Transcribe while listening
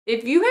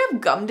If you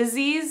have gum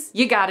disease,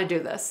 you gotta do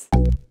this.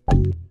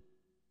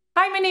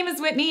 Hi, my name is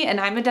Whitney and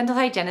I'm a dental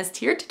hygienist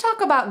here to talk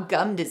about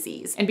gum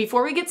disease. And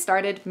before we get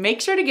started, make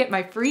sure to get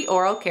my free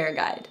oral care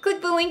guide.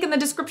 Click the link in the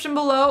description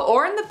below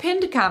or in the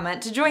pinned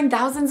comment to join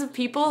thousands of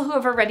people who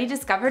have already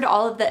discovered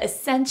all of the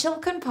essential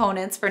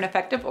components for an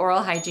effective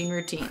oral hygiene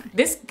routine.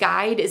 This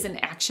guide is an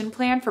action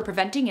plan for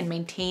preventing and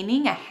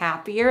maintaining a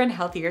happier and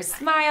healthier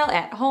smile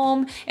at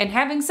home. And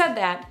having said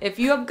that, if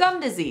you have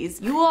gum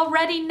disease, you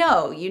already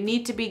know you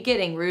need to be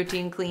getting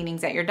routine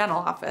cleanings at your dental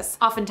office,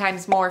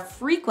 oftentimes more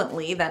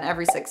frequently than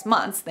every 6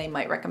 months. They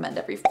might recommend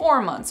every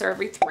 4 months or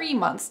every 3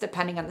 months,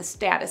 depending on the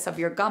status of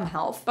your gum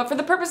health. But for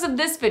the purpose of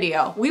this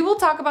video, we will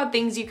talk about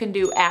things you can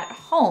do at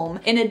home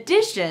in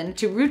addition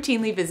to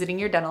routinely visiting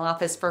your dental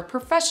office for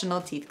professional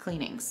teeth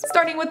cleanings.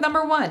 Starting with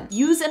number 1,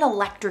 use an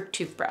electric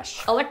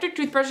toothbrush. Electric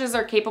toothbrushes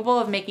are capable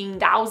of making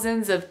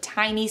thousands of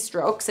tiny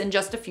strokes in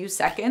just a few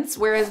seconds,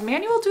 whereas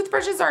manual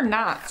toothbrushes are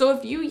not. So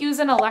if you use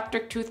an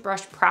electric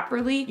toothbrush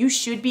properly, you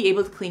should be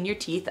able to clean your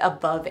teeth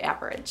above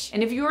average.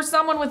 And if you are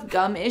someone with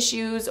gum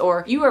issues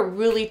or you are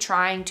really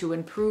trying to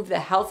improve the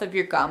health of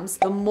your gums,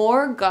 the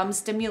more gum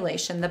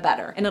stimulation, the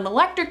better. And an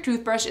electric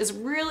toothbrush is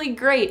really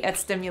great at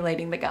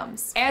stimulating the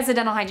gums. As a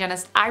dental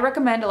hygienist, I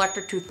recommend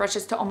electric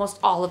toothbrushes to almost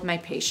all of my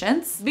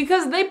patients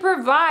because they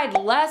provide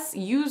less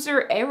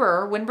user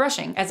error when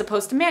brushing as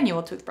opposed to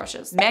manual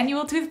toothbrushes.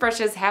 Manual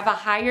toothbrushes have a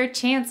higher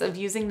chance of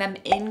using them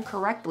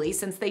incorrectly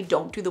since they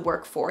don't do the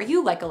work for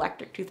you like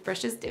electric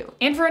toothbrushes do.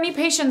 And for any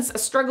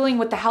patients struggling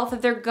with the health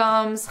of their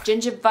gums,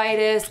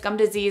 gingivitis, gum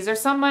disease, or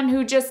someone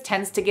who just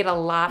tends to get a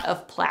lot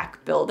of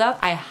plaque buildup,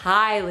 I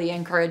highly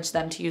encourage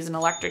them to use an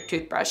electric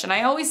toothbrush. And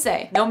I always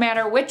say, no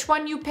matter which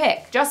one you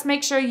pick, just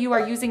make sure you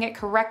are using it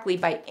correctly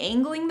by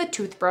angling the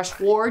toothbrush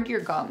toward your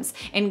gums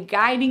and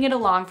guiding it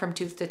along from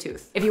tooth to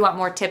tooth. If you want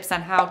more tips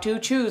on how to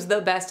choose the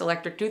best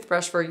electric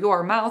toothbrush for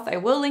your mouth, I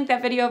will link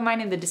that video of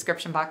mine in the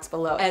description box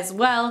below, as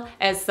well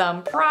as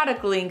some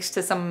product links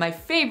to some of my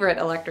favorite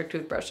electric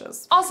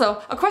toothbrushes.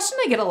 Also, a question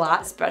I get a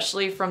lot,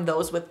 especially from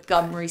those with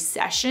gum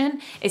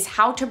recession, is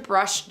how to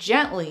brush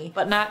gently,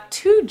 but not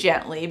too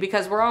gently,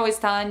 because we're always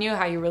telling you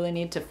how you really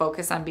need to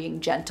focus on being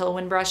gentle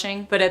when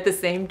brushing, but at the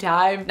same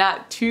time,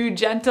 not too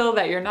gentle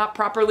that you're not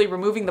properly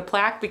removing the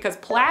plaque, because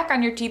plaque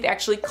on your teeth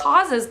actually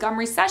causes gum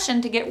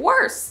recession to get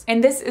worse.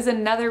 And this is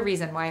another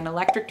reason why an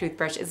electric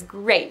toothbrush is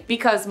great,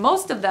 because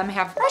most of them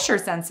have pressure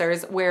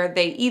sensors where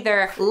they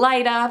either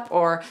light up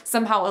or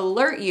somehow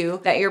alert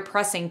you that you're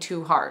pressing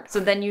too hard. So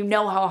then you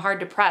know how hard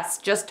to press,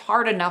 just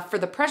hard enough for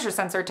the pressure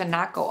sensor to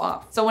not go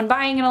off. So when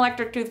buying an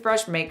electric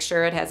toothbrush, make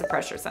sure it has a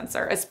pressure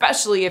sensor,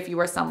 especially if you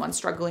are someone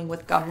struggling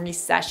with gum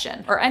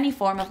recession or any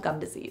form of gum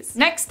disease.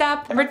 Next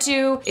step, number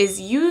 2, is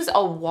use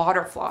a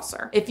water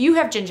flosser. If you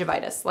have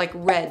gingivitis, like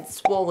red,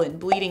 swollen,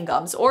 bleeding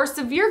gums, or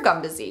severe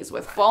gum disease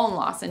with bone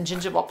loss and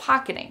gingival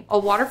pocketing, a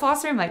water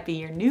flosser might be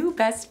your new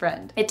best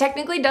friend. It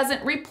technically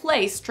doesn't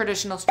replace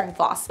traditional string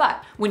floss,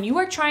 but when you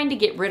are trying to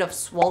get rid of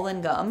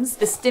swollen gums,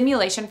 the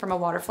stimulation from a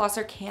water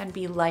flosser can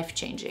be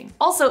life-changing.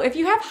 Also, if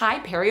you have high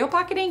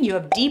periopocketing, you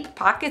have deep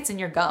pockets in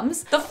your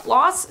gums, the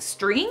floss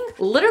string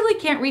literally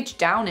can't reach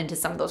down into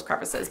some of those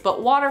crevices,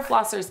 but water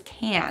flossers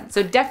can.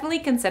 So definitely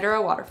consider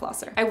a water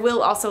flosser. I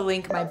will also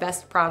link my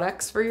best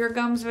products for your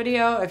gums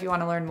video if you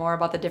want to learn more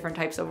about the different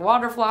types of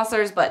water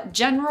flossers, but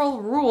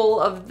general rule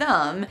of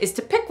thumb is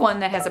to pick one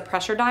that has a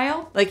pressure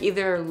dial, like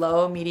either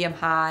low, medium,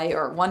 high,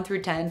 or 1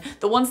 through 10.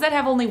 The ones that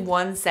have only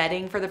one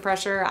setting for the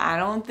pressure, I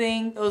don't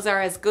think those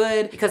are as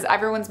good because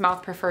everyone's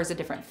mouth prefers a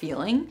different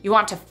feeling. You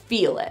want to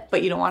feel it,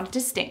 but you don't want it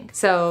to sting.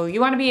 So you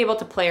want to be able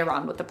to play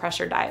around with the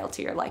pressure dial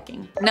to your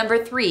liking.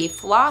 Number 3,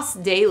 floss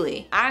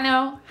daily. I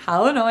know,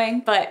 how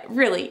annoying, but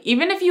really,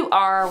 even if you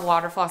are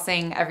water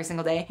flossing every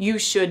single day, you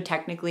should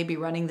technically be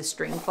running the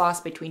string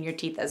floss between your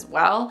teeth as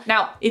well.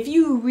 Now, if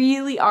you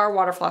really are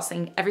water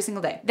flossing every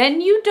single day,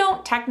 then you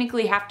don't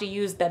technically have to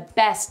use the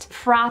best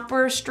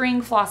proper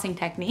string flossing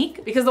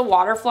technique because the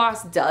water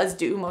floss does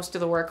do most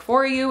of the work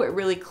for you. It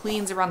really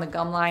cleans around the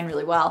gum line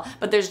really well,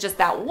 but there's just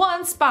that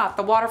one spot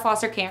the water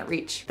flosser can't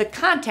reach, the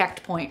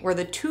contact point where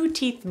the 2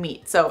 teeth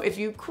meet. So if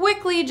you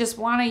quickly just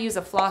want to use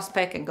a floss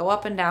pick and go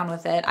up and down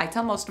with it, I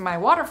tell most of my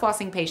water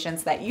flossing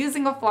patients that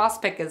using a floss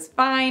pick is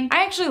fine.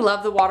 I actually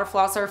love the water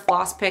flosser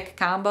floss pick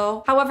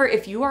combo. However,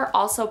 if you are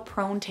also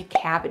prone to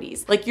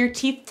cavities, like your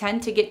teeth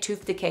tend to get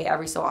tooth decay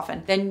every so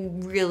often,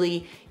 then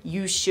really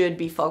you should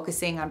be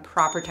focusing on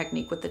proper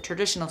technique with the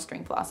traditional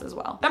string floss as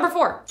well. Number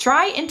 4,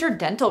 try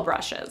interdental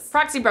brushes.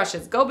 Proxy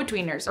brushes,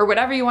 go-betweeners, or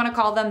whatever you want to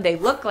call them. They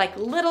look like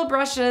little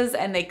brushes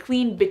and they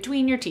clean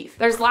between your teeth.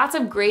 There's lots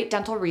of great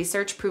dental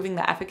research proving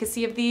the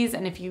efficacy of these,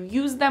 and if you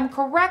use them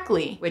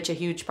correctly, which a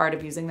huge part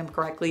of using them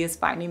correctly is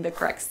finding the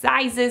correct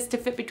sizes to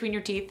fit between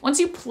your teeth. Once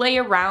you play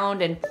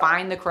around and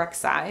find the correct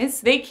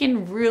size, they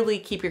can really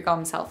keep your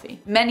gums healthy.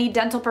 Many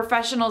dental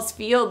professionals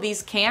feel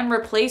these can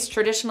replace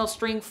traditional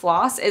string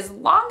floss as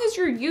long long as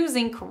you're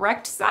using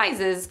correct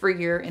sizes for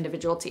your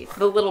individual teeth.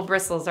 The little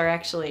bristles are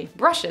actually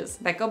brushes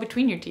that go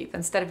between your teeth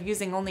instead of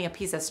using only a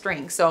piece of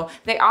string. So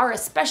they are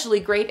especially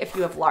great if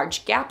you have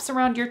large gaps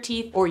around your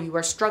teeth, or you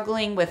are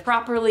struggling with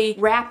properly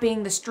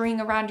wrapping the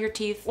string around your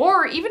teeth,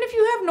 or even if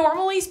you have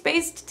normally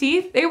spaced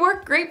teeth, they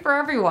work great for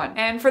everyone.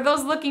 And for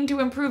those looking to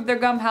improve their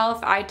gum health,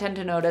 I tend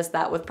to notice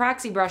that with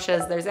proxy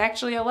brushes, there's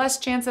actually a less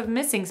chance of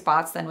missing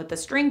spots than with the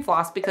string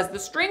floss, because the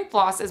string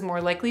floss is more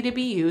likely to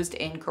be used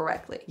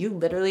incorrectly. You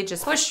literally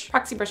just push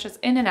proxy brushes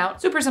in and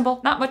out. Super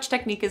simple, not much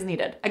technique is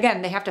needed.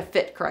 Again, they have to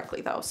fit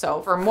correctly though.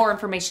 So for more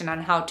information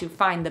on how to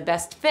find the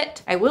best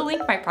fit, I will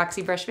link my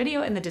proxy brush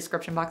video in the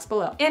description box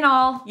below. In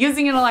all,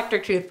 using an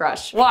electric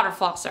toothbrush, water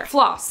flosser,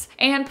 floss,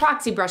 and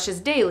proxy brushes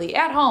daily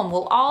at home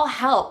will all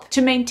help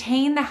to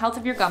maintain the health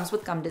of your gums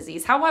with gum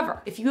disease.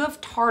 However, if you have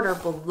tartar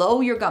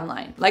below your gum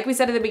line, like we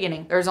said at the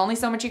beginning, there's only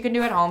so much you can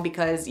do at home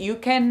because you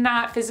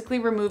cannot physically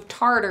remove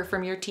tartar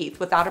from your teeth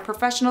without a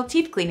professional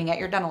teeth cleaning at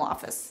your dental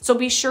office. So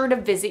be sure to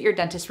visit your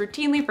dentist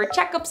routinely for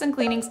checkups and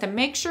cleanings to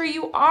make sure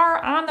you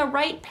are on the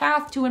right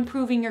path to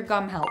improving your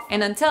gum health.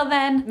 And until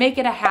then, make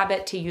it a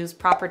habit to use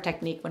proper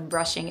technique when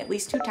brushing at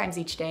least 2 times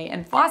each day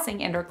and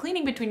flossing and or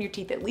cleaning between your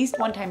teeth at least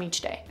 1 time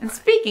each day. And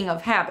speaking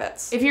of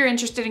habits, if you're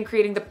interested in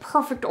creating the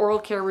perfect oral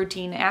care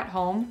routine at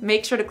home,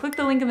 make sure to click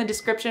the link in the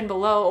description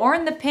below or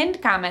in the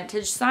pinned comment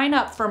to sign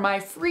up for my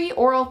free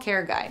oral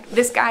care guide.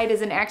 This guide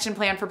is an action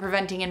plan for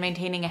preventing and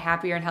maintaining a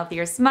happier and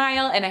healthier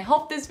smile, and I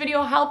hope this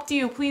video helped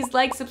you. Please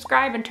like,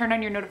 subscribe, and turn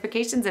on your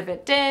notifications if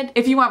it did.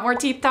 If you want more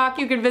teeth talk,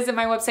 you can visit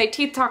my website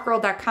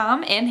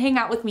teethtalkgirl.com and hang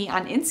out with me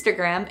on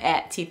Instagram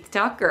at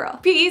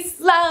teethtalkgirl. Peace,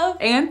 love,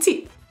 and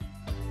teeth.